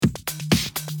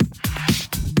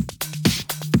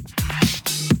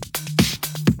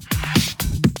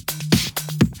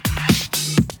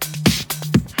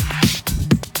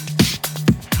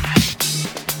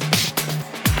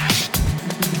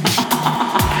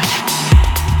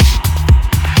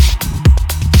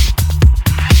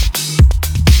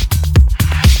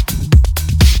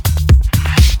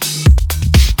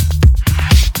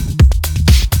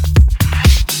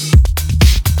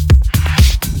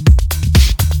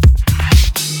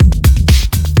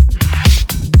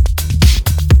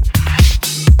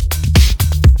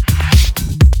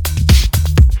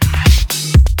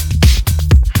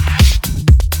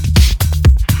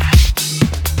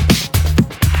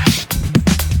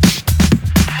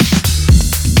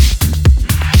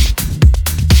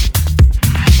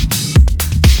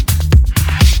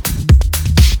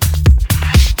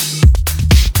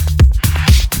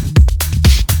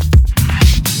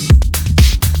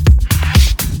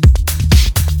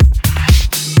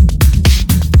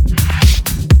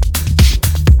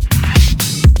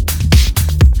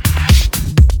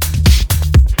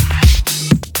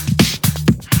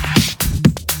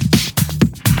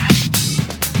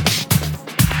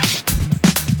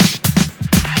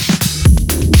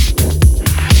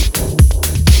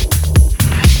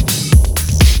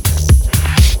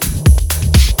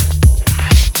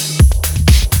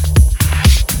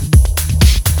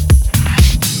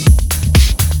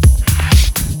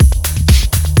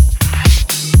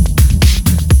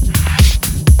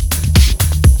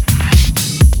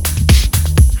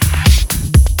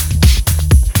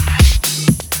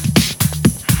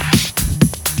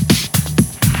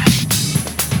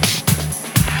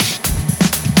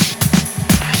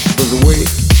goes away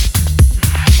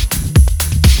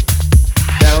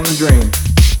down the drain.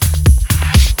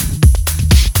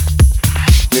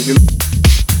 If you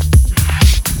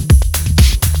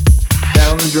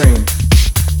down the drain,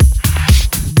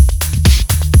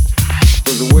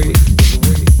 goes away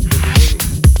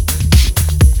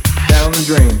down the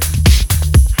drain.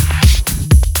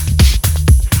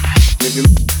 If you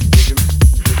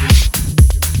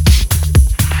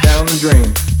down the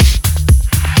drain,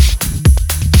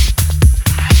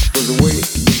 goes away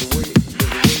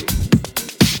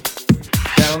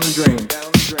down the drain.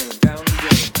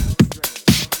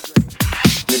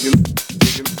 If you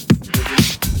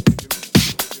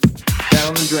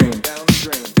down the drain,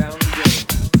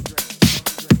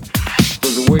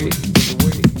 goes away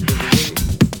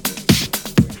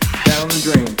down the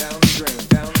drain.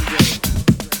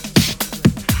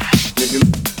 If you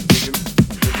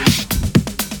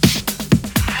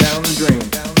down the drain.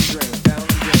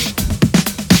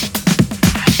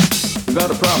 There's not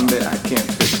a problem that I can't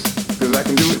fix, 'cause I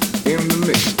can do it in the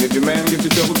mix. If your man gives you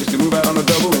trouble, just to move out on a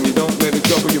double and you don't let it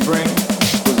trouble your brain.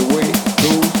 Goes away,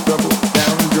 goes trouble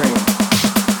down the drain.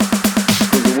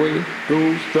 Goes away,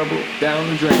 goes trouble down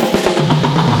the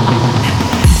drain.